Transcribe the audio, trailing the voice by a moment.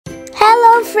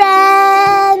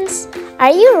friends!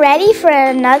 Are you ready for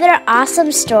another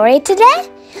awesome story today?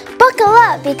 Buckle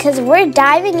up because we're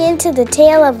diving into the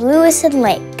tale of Lewis and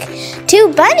Lake,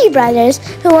 two bunny brothers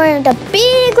who learned a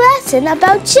big lesson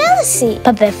about jealousy.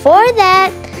 But before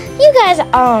that, you guys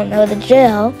all know the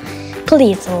drill.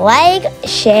 Please like,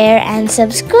 share, and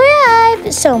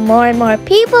subscribe so more and more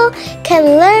people can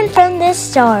learn from this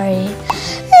story.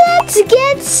 Let's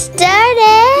get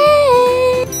started!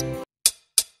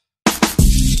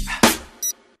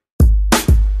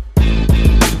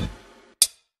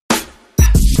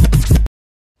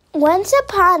 Once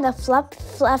upon a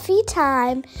fluffy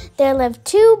time, there lived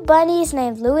two bunnies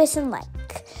named Lewis and Lake.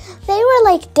 They were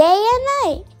like day and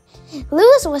night.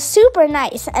 Lewis was super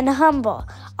nice and humble,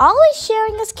 always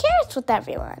sharing his carrots with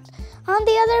everyone. On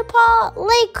the other paw,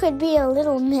 Lake could be a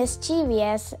little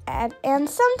mischievous and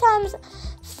sometimes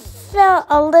felt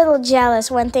a little jealous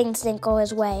when things didn't go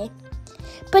his way.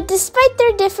 But despite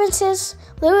their differences,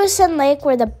 Lewis and Lake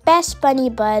were the best bunny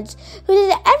buds who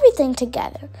did everything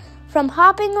together, from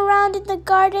hopping around in the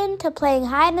garden to playing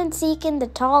hide and seek in the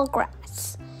tall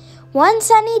grass. One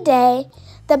sunny day,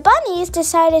 the bunnies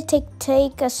decided to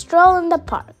take a stroll in the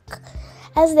park.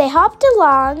 As they hopped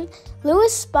along,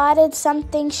 Lewis spotted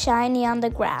something shiny on the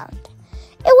ground.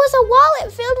 It was a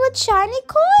wallet filled with shiny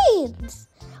coins.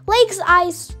 Lake's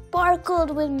eyes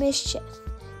sparkled with mischief,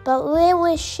 but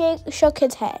Lewis shook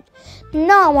his head,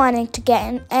 not wanting to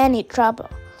get in any trouble.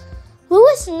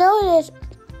 Lewis noticed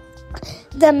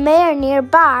the mare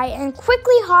nearby and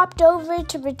quickly hopped over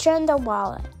to return the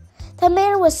wallet. The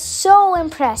mare was so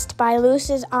impressed by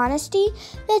Lewis's honesty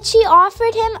that she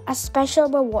offered him a special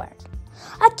reward,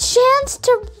 a chance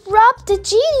to rub the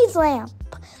genie's lamp.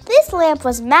 This lamp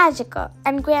was magical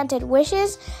and granted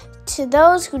wishes to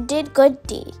those who did good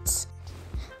deeds.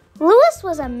 Lewis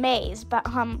was amazed but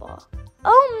humble.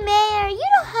 "Oh, mare, you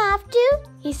don't have to,"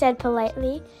 he said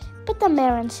politely, but the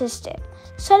mare insisted.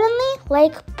 Suddenly,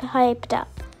 Lake piped up.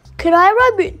 "Can I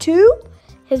rub it too?"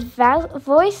 His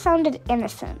voice sounded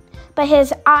innocent, but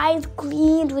his eyes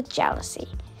gleamed with jealousy.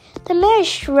 The mare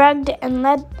shrugged and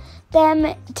led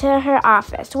them to her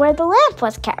office, where the lamp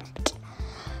was kept.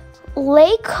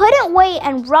 Lake couldn't wait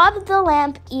and rubbed the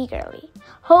lamp eagerly,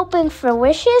 hoping for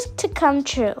wishes to come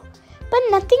true.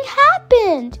 But nothing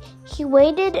happened. He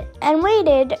waited and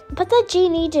waited, but the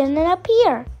genie didn't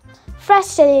appear.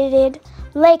 Frustrated,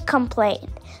 Lake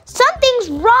complained, "Something's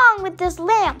wrong with this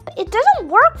lamp. It doesn't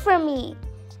work for me."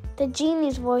 The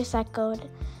genie's voice echoed,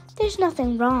 "There's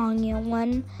nothing wrong, young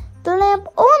one. The lamp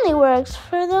only works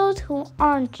for those who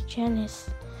aren't jealous."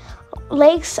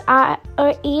 Lake's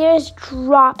ears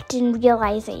dropped in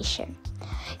realization.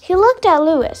 He looked at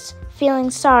Lewis, feeling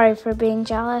sorry for being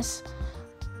jealous.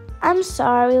 "I'm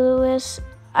sorry, Lewis.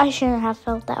 I shouldn't have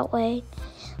felt that way."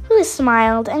 Lewis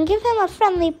smiled and gave him a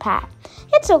friendly pat.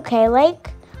 "It's okay, Lake.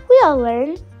 We all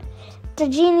learn." The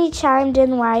genie chimed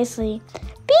in wisely.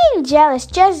 "Being jealous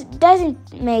just doesn't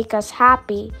make us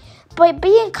happy, but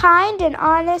being kind and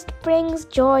honest brings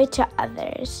joy to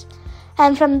others."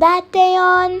 And from that day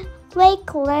on,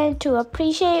 Lake learned to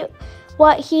appreciate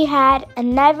what he had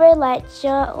and never let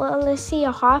jealousy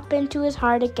hop into his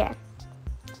heart again.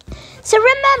 So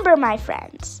remember, my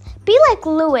friends, be like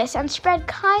Lewis and spread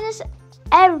kindness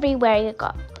everywhere you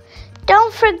go.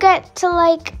 Don't forget to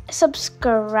like,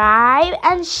 subscribe,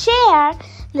 and share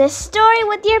this story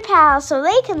with your pals so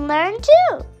they can learn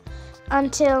too.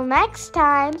 Until next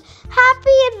time,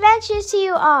 happy adventures to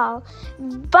you all.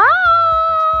 Bye!